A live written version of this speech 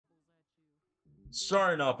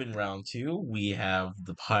Starting up in round two, we have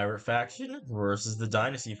the Pirate faction versus the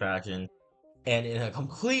Dynasty faction. And in a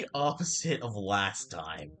complete opposite of last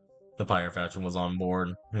time, the Pirate faction was on board.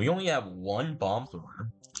 We only have one bomb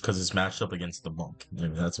thrower because it's matched up against the Monk.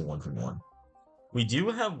 Maybe that's a 1-for-1. We do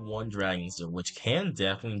have one Dragonster, which can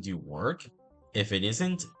definitely do work if it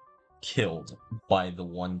isn't killed by the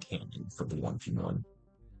one cannon for the 1v1.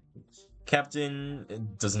 Captain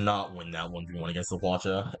does not win that 1v1 against the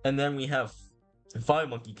Hwacha. And then we have 5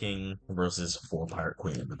 Monkey King versus 4 Pirate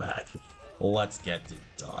Queen in the back. Let's get it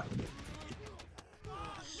done.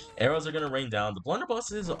 Arrows are going to rain down. The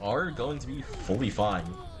blunderbusses are going to be fully fine.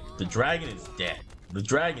 The dragon is dead. The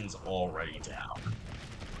dragon's already down.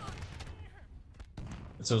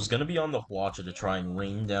 So it's going to be on the Hwacha to try and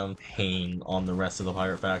rain down pain on the rest of the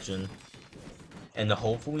Pirate faction. And to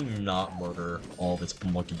hopefully not murder all of its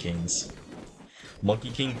Monkey Kings.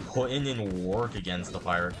 Monkey King putting in work against the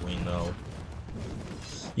Pirate Queen, though.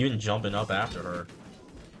 Even jumping up after her.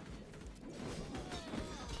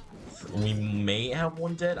 We may have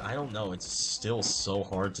one dead. I don't know. It's still so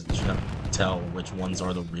hard to tell which ones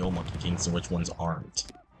are the real Monkey Kings and which ones aren't.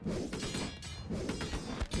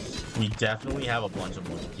 We definitely have a bunch of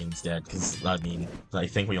Monkey Kings dead, because, I mean, I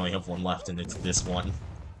think we only have one left, and it's this one.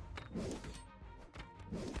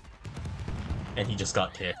 And he just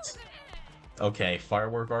got kicked. Okay,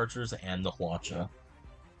 Firework Archers and the Hwacha.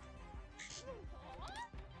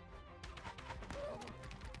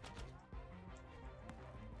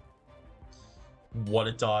 What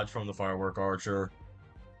a dodge from the Firework Archer.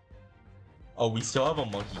 Oh, we still have a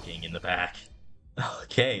Monkey King in the back.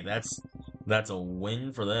 Okay, that's a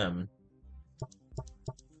win for them.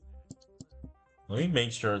 Let me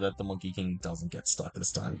make sure that the Monkey King doesn't get stuck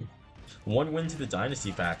this time. One win to the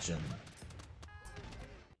Dynasty faction.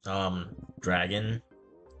 Dragon.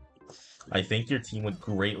 I think your team would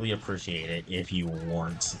greatly appreciate it if you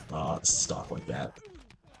weren't stuck like that.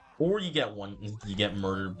 Or you get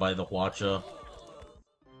murdered by the Hwacha.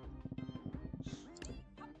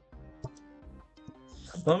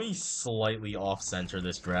 Let me slightly off-center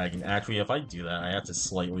this dragon. Actually, if I do that, I have to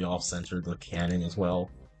slightly off-center the cannon as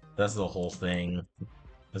well. That's the whole thing.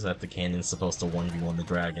 Is that the cannon's supposed to 1v1 the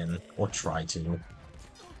dragon. Or try to.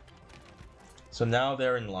 So now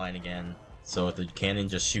they're in line again. So if the cannon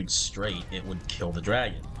just shoots straight, it would kill the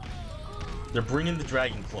dragon. They're bringing the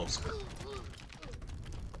dragon closer.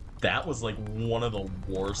 That was like one of the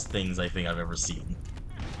worst things I think I've ever seen.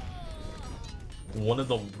 One of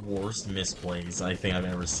the worst misplays I think I've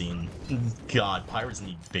ever seen. God, pirates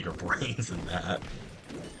need bigger brains than that.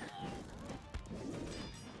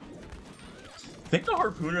 I think the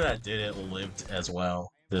harpooner that did it lived as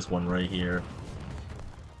well. This one right here.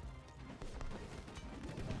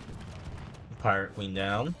 Pirate Queen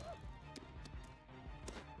down.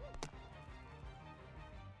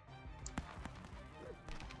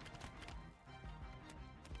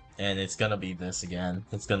 And it's gonna be this again.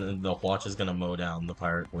 The Hwacha is gonna mow down the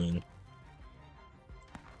Pirate Queen.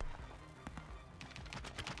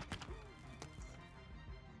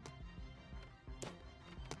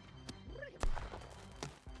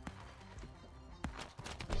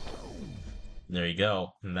 There you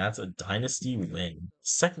go. And that's a Dynasty win.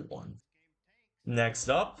 Second one. Next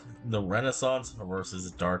up, the Renaissance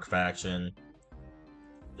versus Dark faction.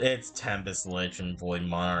 It's Tempest Lich and Void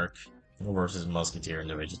Monarch versus Musketeer and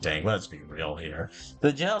Division Tank. Let's be real here.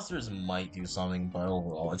 The Jousters might do something, but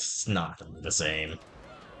overall, it's not gonna be the same.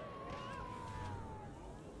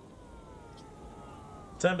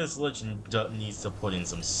 Tempest Lich needs to put in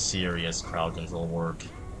some serious crowd control work.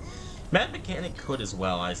 Mad Mechanic could as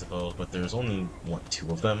well, I suppose, but there's only, what,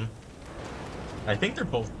 2 of them? I think they're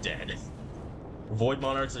both dead. Void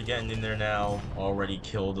Monarchs are getting in there now, already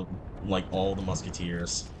killed, like, all the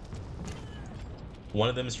Musketeers. One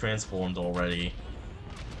of them is transformed already.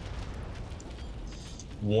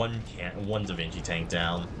 One Da Vinci tank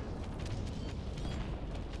down.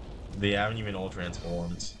 They haven't even all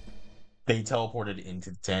transformed. They teleported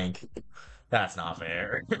into the tank. That's not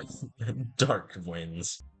fair. Dark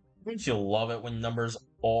wins. Don't you love it when numbers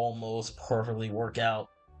almost perfectly work out?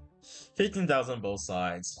 15,000 on both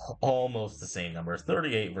sides. Almost the same number.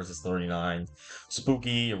 38 versus 39.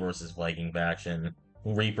 Spooky versus Viking faction.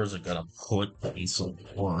 Reapers are gonna put in some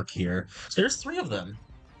work here. There's 3 of them.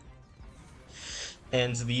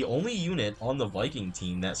 And the only unit on the Viking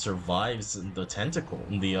team that survives the tentacle,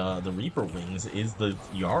 the Reaper wings, is the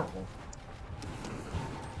Jarl.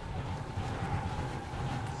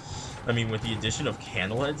 I mean, with the addition of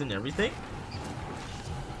candleheads and everything.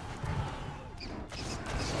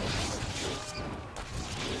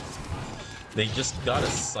 They just got a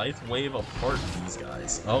scythe wave apart, these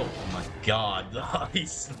guys. Oh my god, the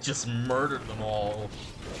ice just murdered them all.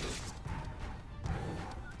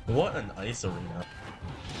 What an ice arena.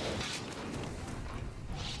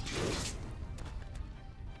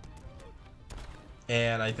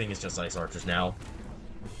 And I think it's just ice archers now.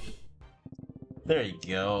 There you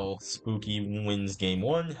go. Spooky wins game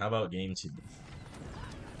 1. How about game 2?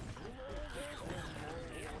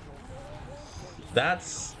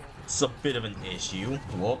 That's a bit of an issue.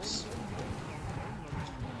 Whoops.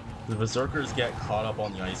 The Berserkers get caught up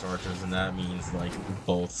on the Ice Archers, and that means, like,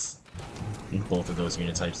 both of those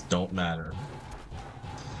unit types don't matter.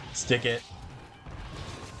 Stick it.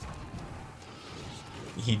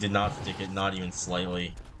 He did not stick it, not even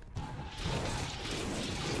slightly.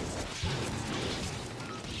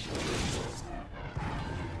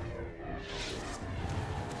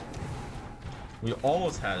 We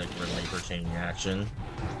almost had a Grim Reaper chain reaction.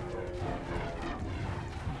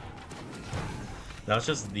 Now it's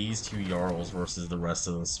just these two Jarls versus the rest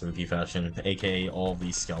of the Spooky faction, aka all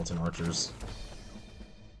these Skeleton Archers.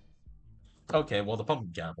 Okay, well the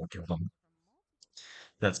Pumpkin Catapult killed them.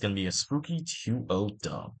 That's gonna be a Spooky 2-0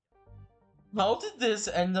 dub. How did this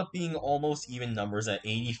end up being almost even numbers at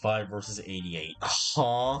 85 versus 88?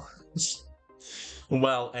 Huh?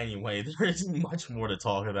 Well, anyway, there isn't much more to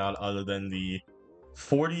talk about other than the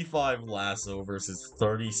 45 Lasso versus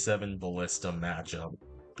 37 Ballista matchup,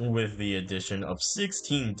 with the addition of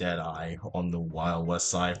 16 Deadeye on the Wild West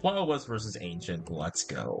side. Wild West versus Ancient, let's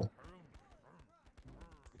go.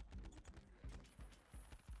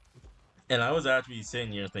 And I was actually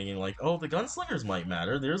sitting here thinking, like, oh, the Gunslingers might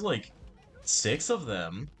matter. There's, like, 6 of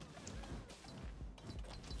them.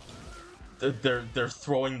 They're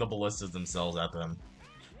throwing the ballistas themselves at them.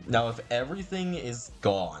 Now, if everything is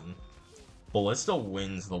gone, Ballista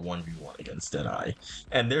wins the 1v1 against Deadeye.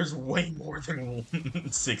 And there's way more than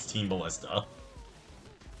 16 Ballista.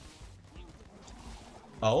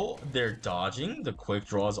 Oh, they're dodging. The quick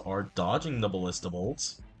draws are dodging the Ballista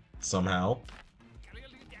bolts. Somehow.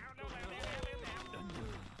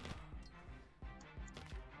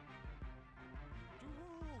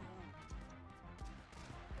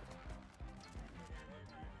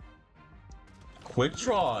 Quick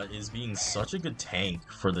Draw is being such a good tank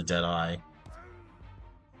for the Deadeye.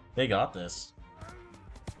 They got this.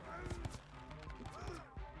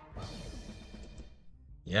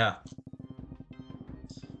 Yeah.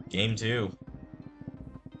 Game 2.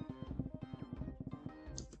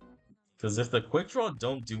 Because if the Quick Draw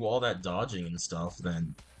don't do all that dodging and stuff,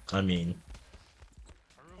 then, I mean,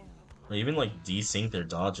 or even like desync their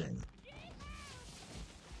dodging.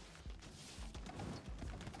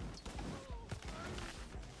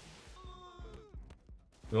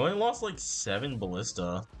 We only lost like 7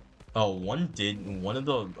 Ballista. Oh, one of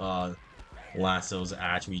the lassos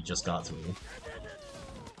actually just got through.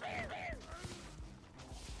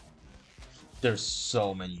 There's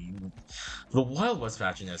so many. The Wild West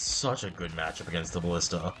faction has such a good matchup against the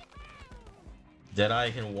Ballista.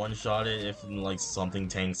 Deadeye can one-shot it if like something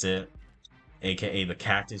tanks it, aka the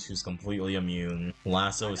Cactus, who's completely immune.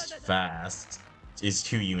 Lasso is fast, is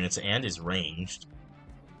 2 units, and is ranged.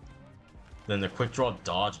 Then the Quick Draw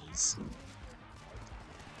dodges.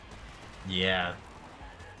 Yeah.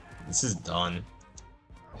 This is done.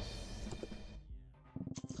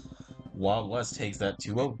 Wild West takes that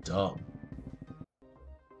 2-0 dub.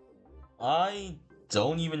 I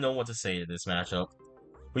don't even know what to say to this matchup.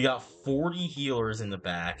 We got 40 healers in the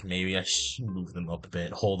back. Maybe I should move them up a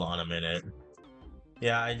bit. Hold on a minute.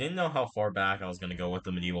 Yeah, I didn't know how far back I was going to go with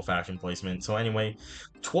the medieval faction placement. So anyway,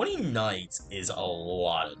 20 knights is a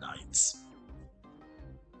lot of knights.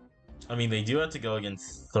 I mean, they do have to go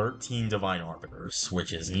against 13 Divine Arbiters,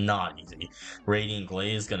 which is not easy. Radiant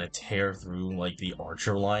Glaze is going to tear through, like, the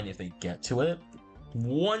Archer line if they get to it.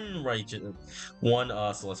 One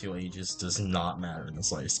Celestial Aegis does not matter in the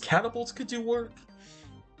slightest. Catapults could do work.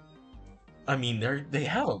 I mean, they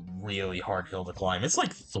have a really hard hill to climb. It's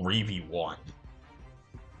like 3v1.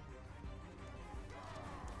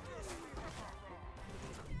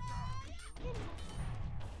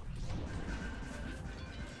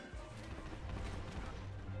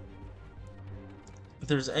 If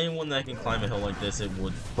there's anyone that can climb a hill like this, it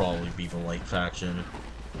would probably be the Light faction.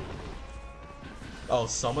 Oh,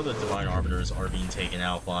 some of the Divine Arbiters are being taken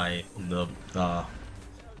out by the,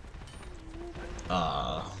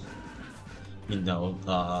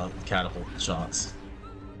 catapult shots.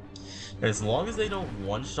 As long as they don't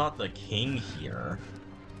one-shot the king here.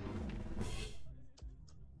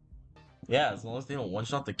 Yeah, as long as they don't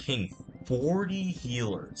one-shot the king, 40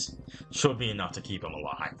 healers should be enough to keep him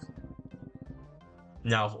alive.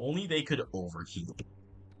 Now, if only they could overheal.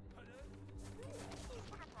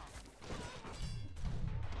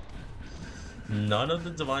 None of the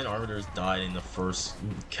Divine Arbiters died in the first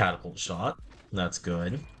catapult shot. That's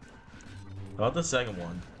good. How about the second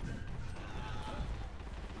one?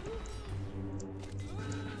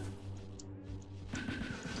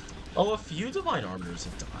 Oh, a few Divine Arbiters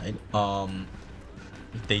have died.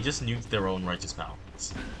 They just nuked their own Righteous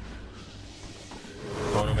Powers.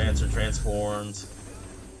 Chronomancer transformed.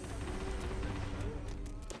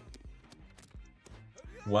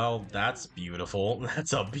 Well, that's beautiful.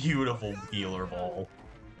 That's a beautiful healer ball.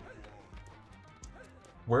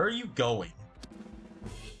 Where are you going?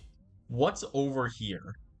 What's over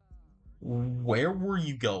here? Where were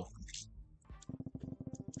you going?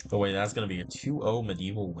 Oh wait, that's gonna be a 2-0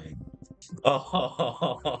 medieval win.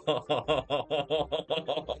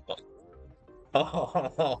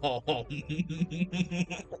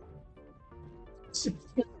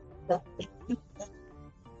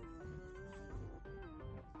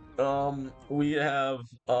 We have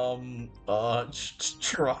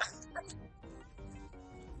try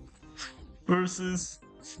versus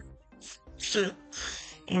shit.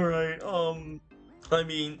 All right. I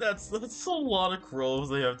mean that's a lot of crows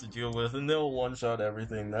they have to deal with, and they'll one-shot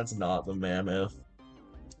everything. That's not the mammoth.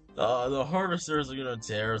 The harvesters are gonna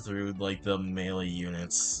tear through like the melee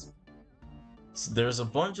units. So there's a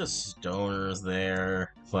bunch of stoners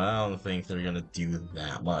there, but I don't think they're gonna do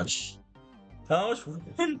that much. How much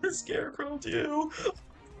can the Scarecrow do?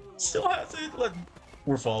 Still has it.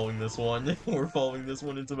 We're following this one. We're following this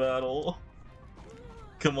one into battle.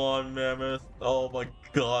 Come on, Mammoth. Oh my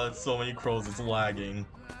god, so many crows, it's lagging.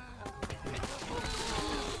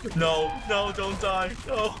 No, no, don't die.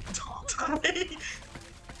 No, don't die.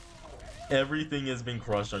 Everything has been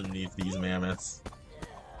crushed underneath these mammoths.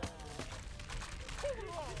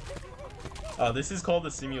 This is called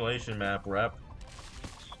the simulation map, Rep.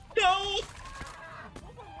 No!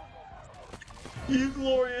 You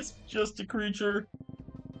glorious, just a creature.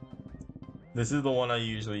 This is the one I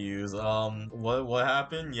usually use. What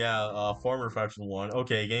happened? Yeah, Farmer Faction 1.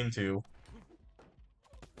 Okay, game 2.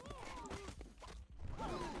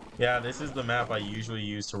 Yeah, this is the map I usually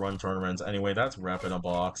use to run tournaments. Anyway, that's Rep in a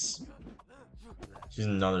box. She's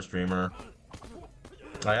another streamer.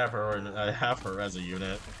 I have her as a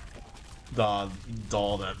unit.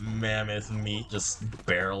 All that mammoth meat just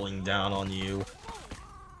barreling down on you.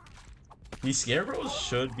 These scarecrows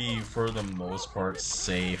should be, for the most part,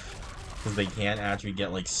 safe. Because they can't actually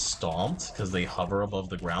get, like, stomped, because they hover above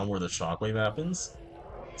the ground where the shockwave happens.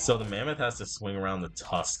 So the mammoth has to swing around the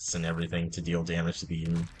tusks and everything to deal damage to the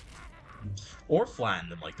unit. Or flatten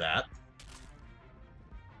them like that.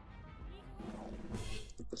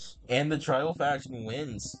 And the Tribal Faction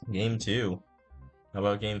wins game 2. How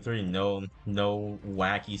about game 3? No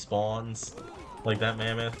wacky spawns like that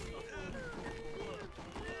mammoth.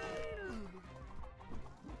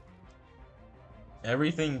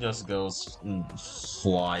 Everything just goes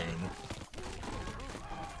flying.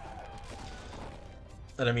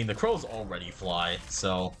 And I mean, the crows already fly,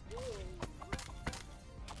 so...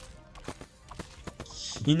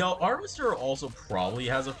 You know, Armister also probably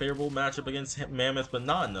has a favorable matchup against Mammoth, but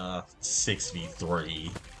not in a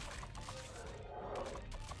 6v3.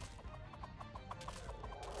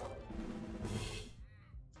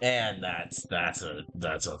 And that's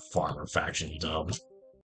a Farmer Faction dub.